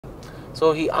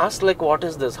So he asked, like, what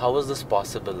is this? How is this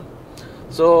possible?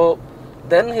 So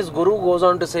then his guru goes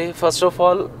on to say, first of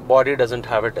all, body doesn't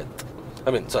have a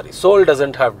death. Soul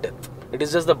doesn't have death. It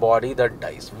is just the body that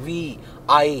dies.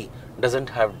 I doesn't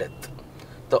have death.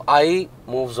 The I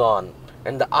moves on,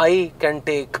 and the I can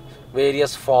take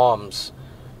various forms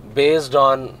based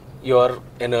on your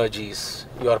energies,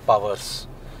 your powers.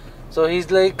 So he's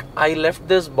like, I left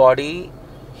this body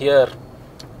here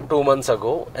 2 months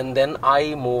ago, and then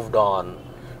I moved on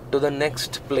to the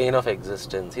next plane of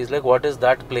existence. He's like, what is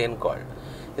that plane called?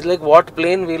 He's like, what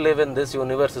plane we live in this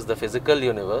universe is the physical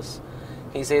universe.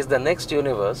 He says the next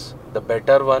universe, the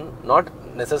better one, not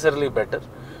necessarily better,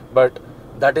 but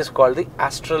that is called the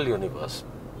astral universe.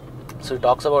 So he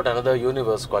talks about another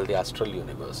universe called the astral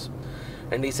universe.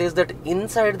 And he says that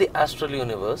inside the astral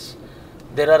universe,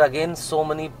 there are again so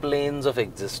many planes of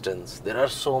existence. There are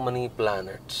so many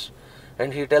planets.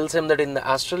 And he tells him that in the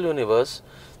astral universe,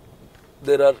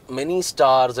 there are many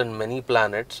stars and many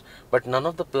planets, but none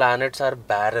of the planets are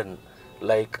barren.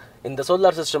 Like in the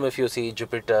solar system, if you see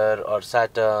Jupiter or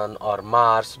Saturn or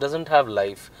Mars doesn't have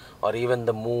life, or even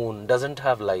the moon doesn't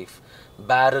have life.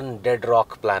 Barren, dead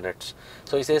rock planets.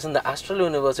 So he says in the astral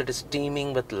universe it is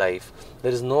teeming with life.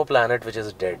 There is no planet which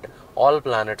is dead. All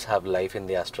planets have life in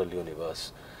the astral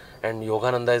universe. And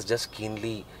Yogananda is just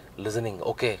keenly listening.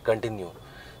 Okay, continue.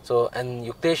 So, and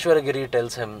Yukteshar Giri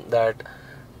tells him that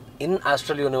in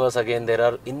astral universe again there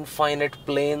are infinite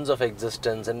planes of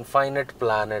existence, infinite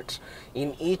planets.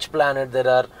 In each planet there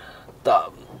are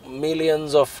the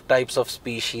millions of types of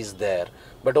species there.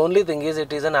 But only thing is,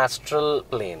 it is an astral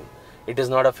plane. It is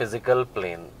not a physical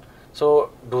plane.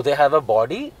 So, do they have a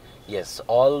body? Yes,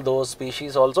 all those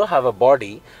species also have a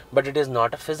body, but it is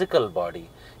not a physical body.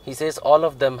 He says all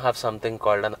of them have something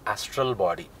called an astral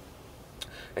body.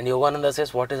 And Yogananda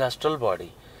says, what is astral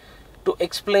body? To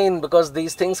explain, because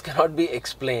these things cannot be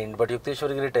explained, but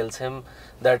Yukteshar Giri tells him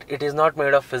that it is not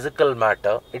made of physical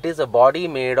matter. It is a body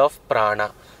made of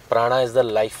prana. Prana is the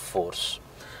life force.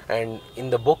 And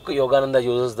in the book, Yogananda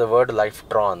uses the word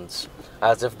lifetrons,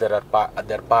 as if there are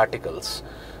particles.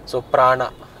 So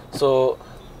prana. So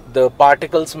the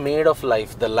particles made of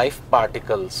life, the life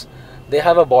particles, they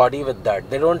have a body with that.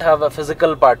 They don't have a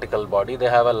physical particle body, they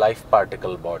have a life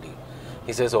particle body.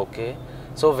 He says, okay,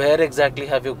 so where exactly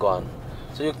have you gone?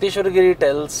 So Yukteshar Giri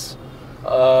tells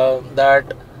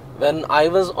that when I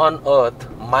was on earth,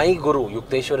 my guru,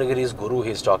 Yukteshar Giri's guru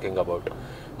he is talking about,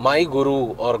 my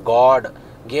guru or God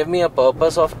gave me a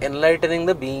purpose of enlightening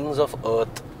the beings of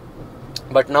earth.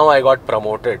 But now I got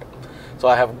promoted. So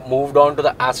I have moved on to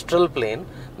the astral plane.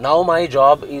 Now my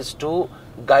job is to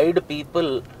guide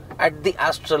people at the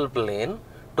astral plane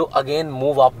to again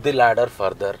move up the ladder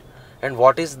further. And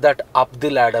what is that up the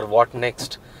ladder? What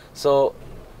next? So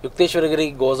Yukteshar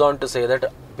Giri goes on to say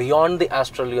that beyond the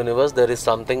astral universe, there is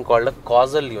something called a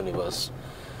causal universe.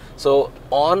 So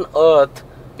on earth,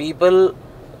 people,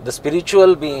 the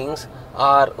spiritual beings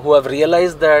who have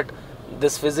realized that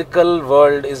this physical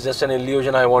world is just an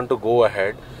illusion, I want to go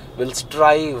ahead, will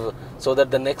strive so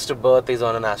that the next birth is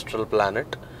on an astral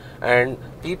planet. And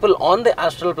people on the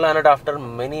astral planet, after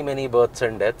many, many births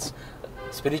and deaths,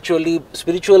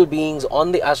 spiritual beings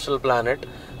on the astral planet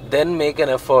then make an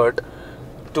effort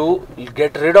to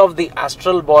get rid of the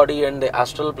astral body and the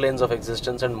astral planes of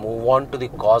existence and move on to the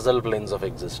causal planes of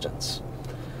existence.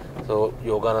 So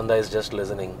Yogananda is just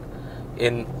listening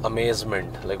in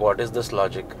amazement, like, what is this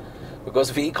logic?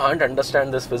 Because we can't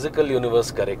understand this physical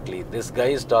universe correctly. This guy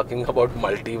is talking about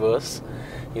multiverse,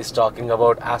 he's talking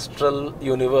about astral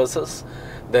universes,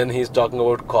 then he's talking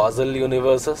about causal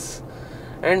universes,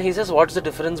 and he says, what's the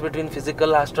difference between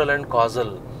physical, astral and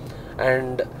causal?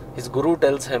 And his guru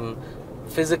tells him,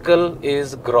 physical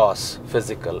is gross,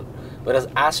 physical, whereas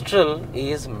astral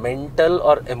is mental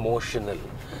or emotional,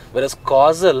 whereas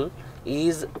causal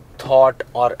is thought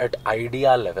or at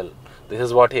idea level. This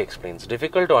is what he explains.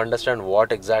 Difficult to understand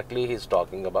what exactly he is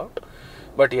talking about,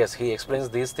 but yes, he explains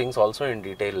these things also in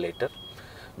detail later,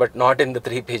 but not in the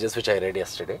 3 pages which I read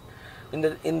yesterday.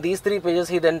 In these 3 pages,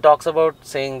 he then talks about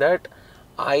saying that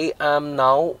I am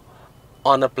now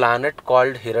on a planet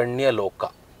called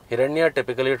Hiranyaloka. Hiranya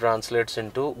typically translates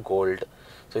into gold.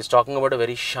 So he's talking about a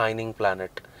very shining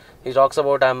planet. He talks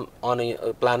about I'm on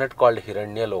a planet called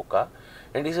Hiranyaloka,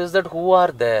 and he says that who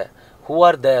are there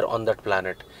on that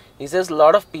planet? He says a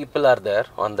lot of people are there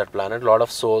on that planet, a lot of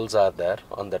souls are there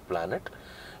on that planet,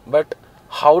 but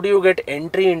how do you get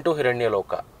entry into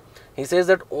Hiranyaloka? He says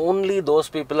that only those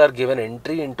people are given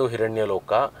entry into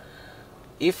Hiranyaloka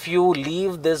if you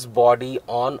leave this body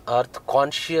on earth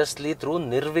consciously through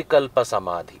Nirvikalpa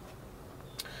Samadhi.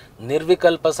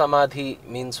 Nirvikalpa Samadhi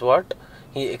means what?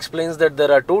 he explains that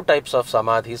there are two types of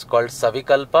samadhis called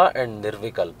savikalpa and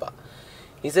nirvikalpa.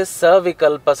 He says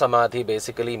savikalpa samadhi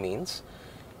basically means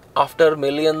after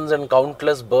millions and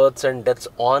countless births and deaths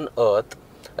on earth,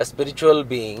 a spiritual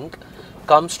being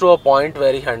comes to a point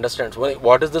where he understands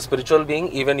what is the spiritual being.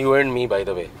 Even you and me, by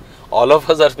the way, all of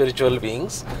us are spiritual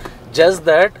beings, just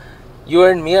that you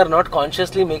and me are not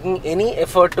consciously making any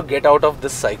effort to get out of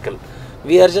this cycle.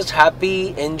 We are just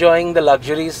happy enjoying the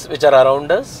luxuries which are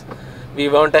around us. We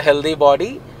want a healthy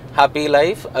body, happy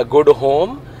life, a good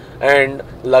home and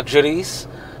luxuries,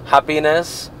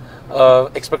 happiness,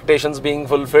 expectations being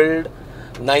fulfilled,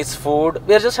 nice food.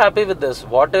 We are just happy with this.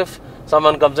 What if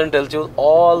someone comes and tells you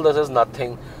all this is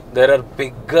nothing? There are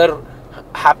bigger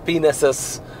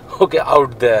happinesses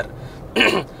out there.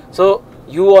 So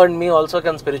you and me also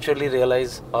can spiritually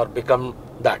realize or become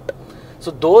that.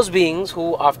 So those beings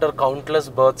who after countless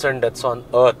births and deaths on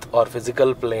earth or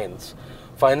physical planes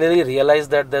finally realize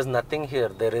that there's nothing here,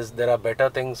 there are better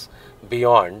things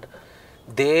beyond,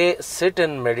 they sit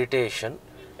in meditation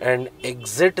and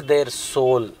exit their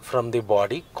soul from the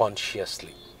body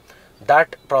consciously.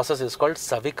 That process is called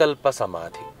savikalpa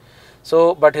samadhi.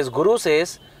 So, but his guru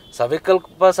says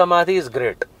savikalpa samadhi is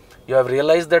great. You have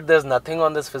realized that there's nothing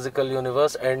on this physical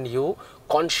universe and you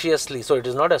consciously, so it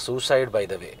is not a suicide, by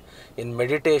the way. In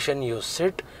meditation you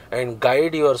sit and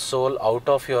guide your soul out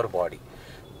of your body,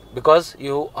 because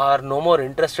you are no more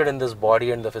interested in this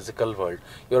body and the physical world.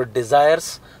 Your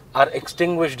desires are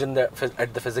extinguished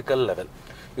at the physical level.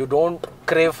 You don't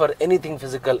crave for anything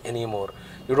physical anymore.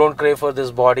 You don't crave for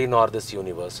this body nor this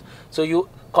universe. So you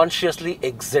consciously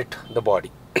exit the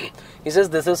body. He says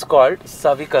this is called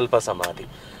savikalpa samadhi.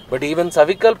 But even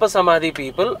savikalpa samadhi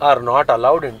people are not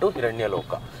allowed into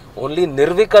Hiranyaloka. Only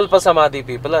nirvikalpa samadhi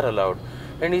people are allowed.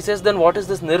 And he says, then what is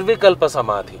this nirvikalpa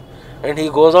samadhi? And he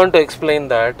goes on to explain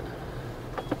that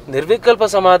nirvikalpa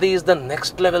samadhi is the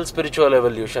next level spiritual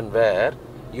evolution, where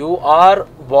you are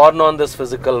born on this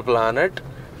physical planet,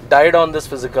 died on this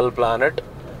physical planet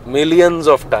millions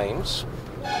of times,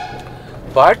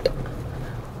 but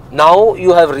now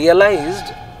you have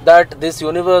realized that this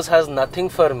universe has nothing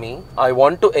for me. I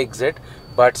want to exit,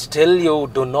 but still you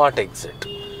do not exit.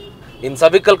 In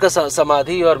savikalpa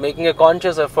samadhi, you are making a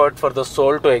conscious effort for the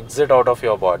soul to exit out of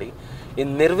your body.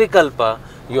 In nirvikalpa,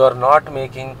 you are not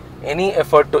making any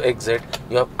effort to exit.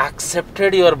 You have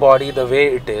accepted your body the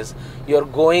way it is. You are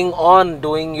going on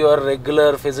doing your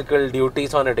regular physical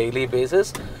duties on a daily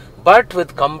basis, but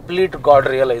with complete God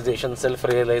realization,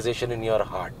 self-realization in your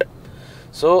heart.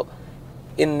 So,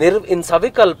 in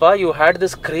savikalpa, you had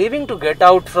this craving to get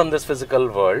out from this physical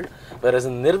world, whereas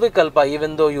in nirvikalpa,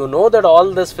 even though you know that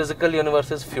all this physical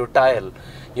universe is futile,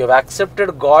 you have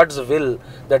accepted God's will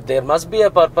that there must be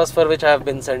a purpose for which I have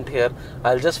been sent here.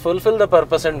 I'll just fulfill the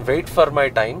purpose and wait for my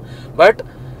time, but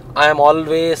I am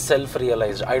always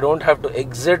self-realized. I don't have to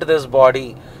exit this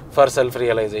body for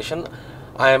self-realization.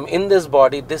 I am in this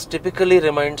body. This typically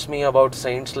reminds me about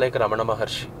saints like Ramana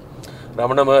Maharshi.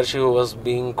 Ramana Maharshi, who was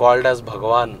being called as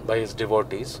Bhagavan by his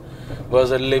devotees,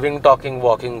 was a living, talking,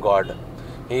 walking God.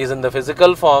 He is in the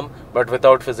physical form but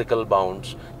without physical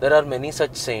bounds. There are many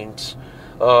such saints.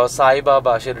 Sai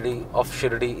Baba of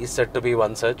Shirdi is said to be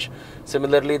one such.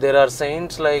 Similarly, there are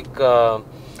saints like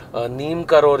Neem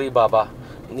Karori Baba.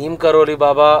 Neem Karori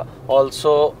Baba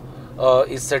also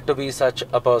is said to be such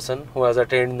a person who has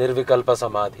attained Nirvikalpa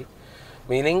Samadhi.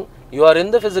 Meaning, you are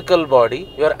in the physical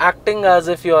body, you are acting as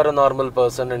if you are a normal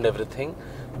person and everything,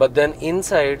 but then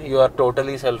inside you are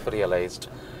totally self-realized.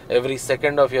 Every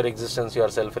second of your existence you are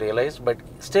self-realized, but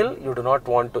still you do not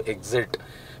want to exit,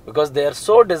 because they are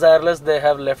so desireless, they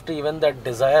have left even that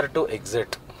desire to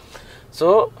exit.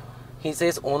 So, he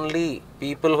says only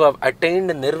people who have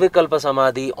attained Nirvikalpa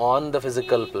Samadhi on the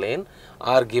physical plane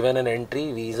are given an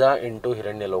entry visa into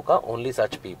Hiranyaloka, only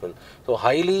such people. So,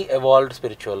 highly evolved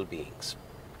spiritual beings.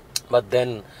 But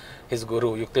then his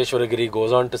guru Yukteshar Giri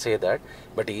goes on to say that,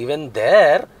 but even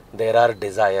there are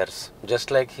desires.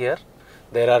 Just like here,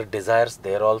 there are desires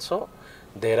there also.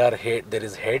 There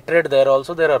is hatred there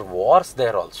also. There are wars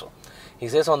there also. He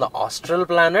says on the astral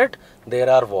planet, there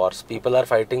are wars. People are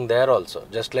fighting there also,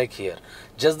 just like here.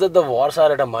 Just that the wars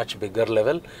are at a much bigger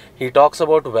level. He talks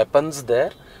about weapons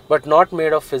there, but not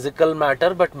made of physical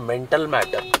matter, but mental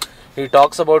matter. He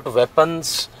talks about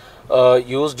weapons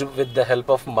used with the help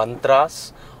of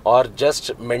mantras or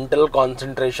just mental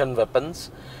concentration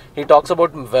weapons. He talks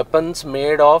about weapons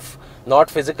made of not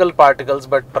physical particles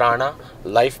but prana,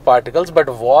 life particles, but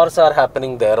wars are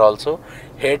happening there also.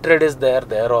 Hatred is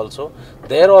there also.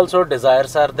 There also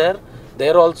desires are there.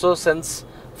 There also sense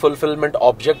fulfillment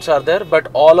objects are there, but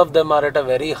all of them are at a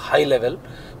very high level.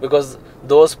 because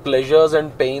those pleasures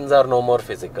and pains are no more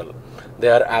physical, they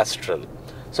are astral.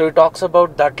 So he talks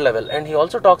about that level, and he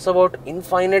also talks about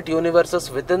infinite universes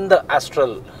within the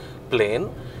astral plane,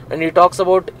 and he talks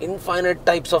about infinite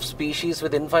types of species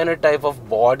with infinite type of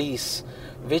bodies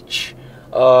which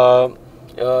are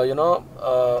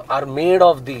made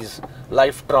of these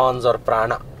lifetrons or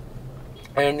prana.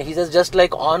 And he says, just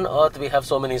like on earth we have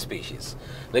so many species,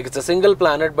 like it's a single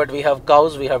planet, but we have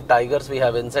cows, we have tigers, we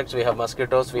have insects, we have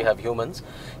mosquitoes, we have humans.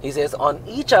 He says on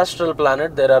each astral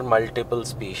planet there are multiple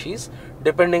species.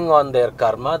 Depending on their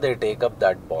karma, they take up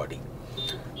that body.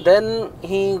 Then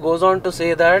he goes on to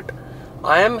say that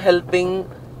I am helping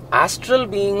astral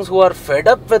beings who are fed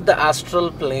up with the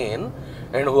astral plane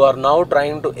and who are now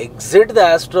trying to exit the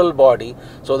astral body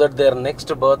so that their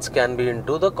next births can be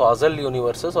into the causal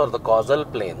universes or the causal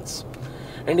planes.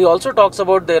 And he also talks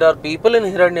about there are people in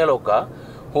Hiranyaloka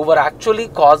who were actually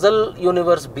causal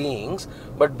universe beings,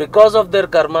 but because of their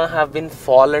karma have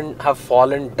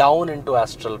fallen down into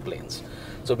astral planes.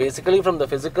 So basically from the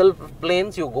physical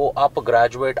planes you go up,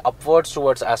 graduate upwards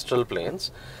towards astral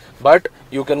planes, but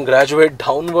you can graduate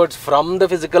downwards from the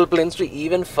physical planes to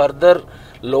even further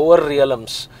lower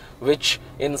realms, which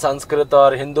in Sanskrit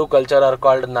or Hindu culture are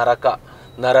called naraka.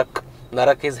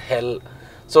 Narak is hell.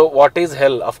 So what is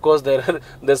hell? Of course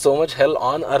there's so much hell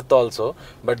on earth also,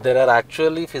 but there are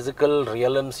actually physical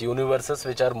realms, universes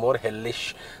which are more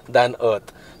hellish than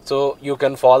earth. So you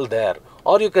can fall there,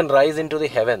 or you can rise into the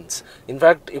heavens. In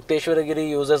fact, Yukteshar Giri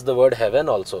uses the word heaven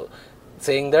also,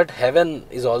 saying that heaven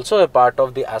is also a part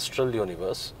of the astral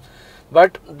universe.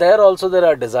 But there also there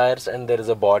are desires, and there is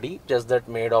a body just that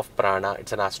made of prana.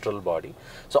 It's an astral body.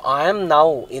 So I am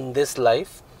now in this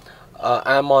life,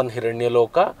 I am on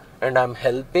Hiranyaloka, and I am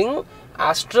helping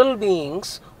astral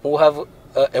beings who have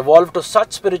evolved to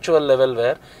such spiritual level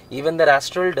where even their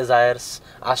astral desires,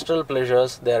 astral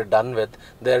pleasures, they are done with.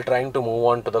 They are trying to move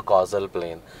on to the causal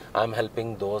plane. I am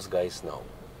helping those guys now.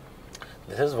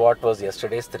 This is what was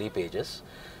yesterday's 3 pages,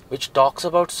 which talks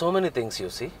about so many things, you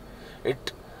see.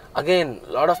 Again,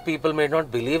 a lot of people may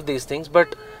not believe these things,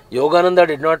 but Yogananda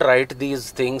did not write these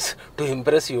things to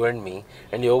impress you and me.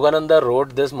 And Yogananda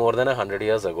wrote this more than 100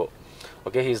 years ago.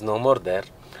 Okay, he's no more there.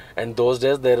 And those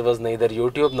days there was neither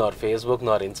YouTube nor Facebook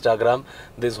nor Instagram.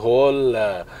 This whole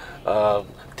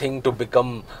thing to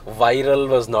become viral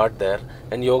was not there.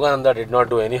 And Yogananda did not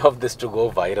do any of this to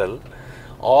go viral.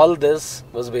 All this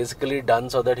was basically done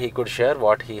so that he could share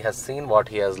what he has seen, what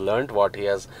he has learnt, what he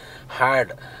has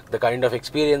had, the kind of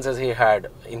experiences he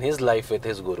had in his life with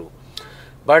his Guru.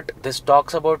 But this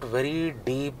talks about very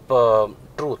deep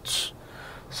truths.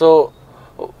 So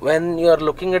when you are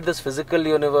looking at this physical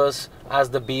universe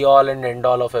as the be-all and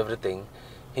end-all of everything,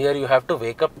 here you have to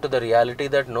wake up to the reality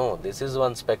that no, this is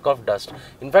one speck of dust.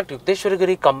 In fact, Yukteshar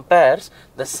Giri compares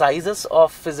the sizes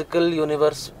of physical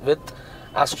universe with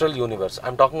astral universe.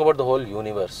 I'm talking about the whole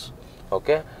universe,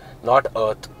 okay, not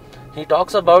earth. He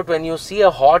talks about when you see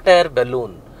a hot air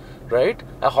balloon, right?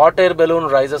 A hot air balloon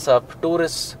rises up,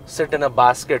 tourists sit in a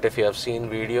basket. If you have seen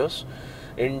videos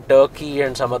in Turkey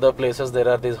and some other places, there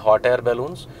are these hot air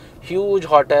balloons, huge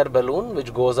hot air balloon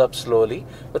which goes up slowly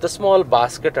with a small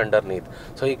basket underneath.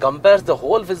 So he compares the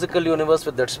whole physical universe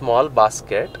with that small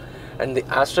basket, and the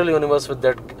astral universe with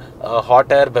that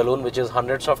hot air balloon, which is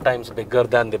hundreds of times bigger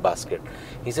than the basket.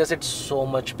 He says it's so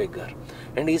much bigger.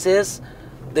 And he says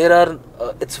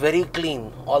it's very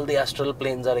clean. All the astral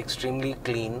planes are extremely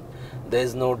clean. There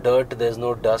is no dirt, there is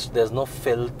no dust, there is no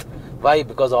filth. Why?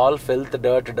 Because all filth,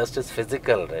 dirt, dust is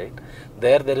physical, right?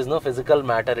 There is no physical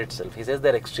matter itself. He says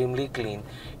they're extremely clean.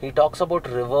 He talks about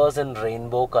rivers in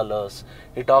rainbow colors.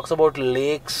 He talks about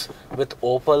lakes with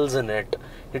opals in it.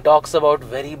 He talks about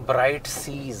very bright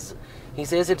seas. He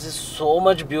says it is so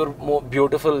much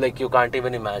beautiful, like you can't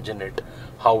even imagine it,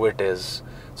 how it is.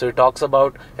 So he talks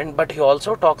about, but he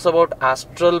also talks about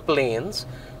astral planes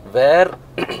where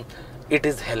it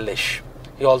is hellish.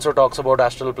 He also talks about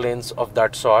astral planes of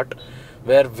that sort,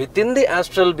 where within the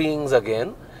astral beings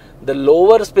again, the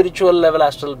lower spiritual level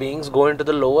astral beings go into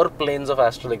the lower planes of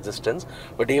astral existence,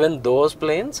 but even those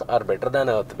planes are better than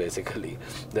earth basically.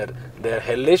 They're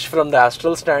hellish from the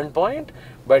astral standpoint,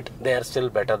 but they are still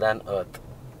better than earth.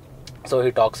 So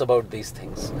he talks about these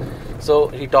things. So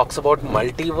he talks about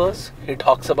multiverse, he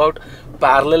talks about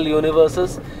parallel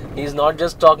universes. He's not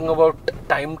just talking about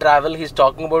time travel, he's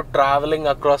talking about traveling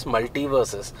across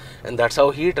multiverses. And that's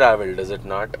how he traveled, is it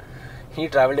not? He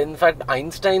traveled. In fact,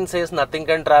 Einstein says nothing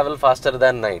can travel faster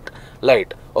than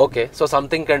light. Okay, so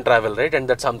something can travel, right? And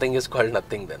that something is called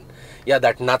nothing then. Yeah,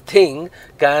 that nothing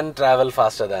can travel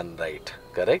faster than light,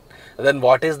 correct? Then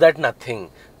what is that nothing?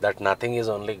 That nothing is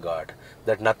only God.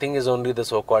 that nothing is only the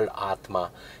so-called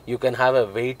Atma. You can have a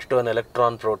weight to an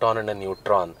electron, proton and a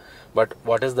neutron. But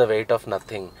what is the weight of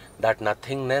nothing? That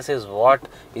nothingness is what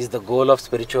is the goal of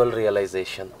spiritual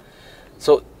realization.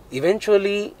 So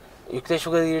eventually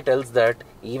Yukteshar Giri tells that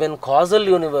even causal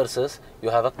universes, you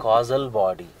have a causal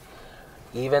body.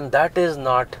 Even that is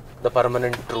not the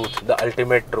permanent truth, the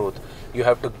ultimate truth. You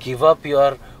have to give up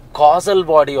your causal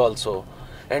body also.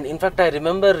 And in fact, I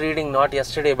remember reading, not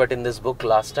yesterday but in this book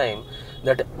last time,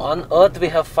 that on earth we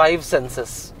have 5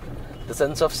 senses. The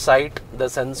sense of sight, the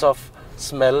sense of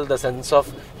smell, the sense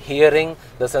of hearing,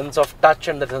 the sense of touch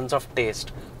and the sense of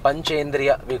taste.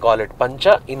 Panchendriya, we call it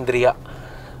Pancha Indriya.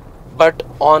 But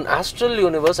on astral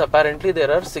universe, apparently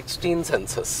there are 16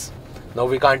 senses. Now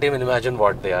we can't even imagine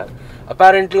what they are.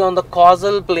 Apparently on the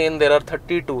causal plane there are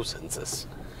 32 senses.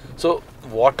 So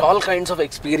what all kinds of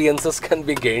experiences can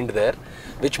be gained there,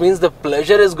 which means the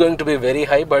pleasure is going to be very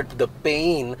high, but the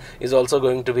pain is also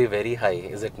going to be very high,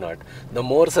 is it not? The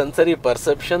more sensory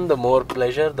perception, the more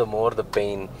pleasure, the more the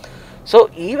pain.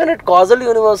 So even at causal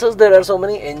universes there are so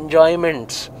many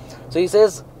enjoyments. So he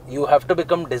says you have to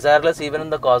become desireless even in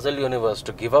the causal universe,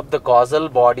 to give up the causal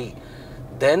body.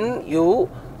 Then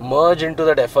you merge into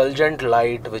that effulgent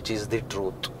light which is the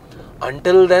truth.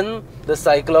 Until then, the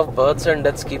cycle of births and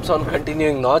deaths keeps on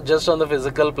continuing, not just on the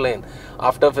physical plane.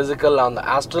 After physical, on the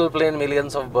astral plane,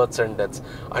 millions of births and deaths.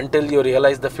 Until you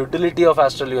realize the futility of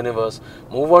astral universe,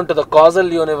 move on to the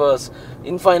causal universe,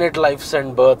 infinite lives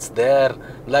and births, their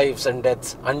lives and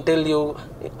deaths. Until you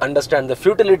understand the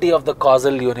futility of the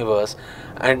causal universe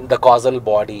and the causal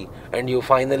body. And you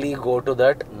finally go to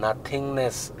that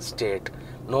nothingness state.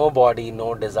 No body,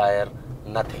 no desire,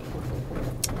 nothing.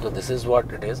 So this is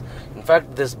what it is. In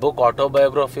fact, this book,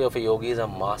 Autobiography of a Yogi, is a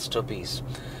masterpiece,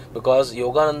 because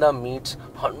Yogananda meets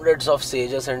hundreds of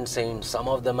sages and saints. Some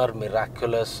of them are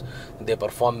miraculous, they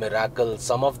perform miracles.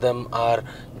 Some of them are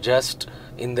just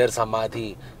in their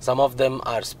samadhi. Some of them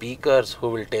are speakers who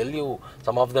will tell you.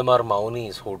 Some of them are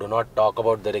maunis who do not talk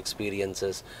about their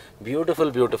experiences. Beautiful,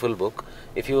 beautiful book.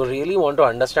 If you really want to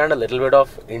understand a little bit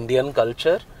of Indian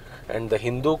culture and the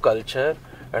Hindu culture,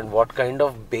 and what kind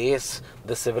of base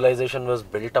the civilization was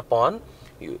built upon,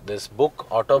 this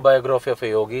book, Autobiography of a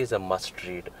Yogi, is a must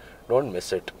read. Don't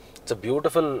miss it. It's a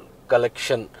beautiful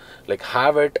collection. Like,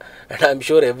 have it, and I'm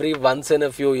sure every once in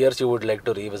a few years you would like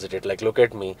to revisit it. Like, look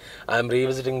at me. I'm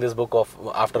revisiting this book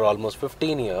after almost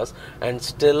 15 years and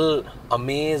still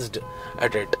amazed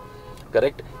at it.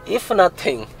 Correct? If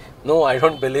nothing, no, I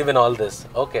don't believe in all this.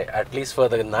 Okay, at least for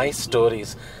the nice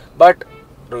stories. But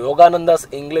Yogananda's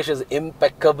English is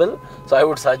impeccable, so I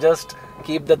would suggest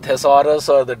keep the thesaurus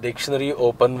or the dictionary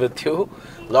open with you.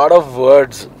 Lot of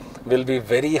words will be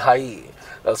very high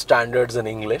standards in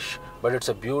English, but it's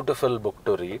a beautiful book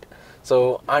to read.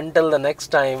 So until the next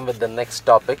time with the next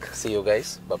topic, see you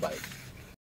guys. Bye-bye.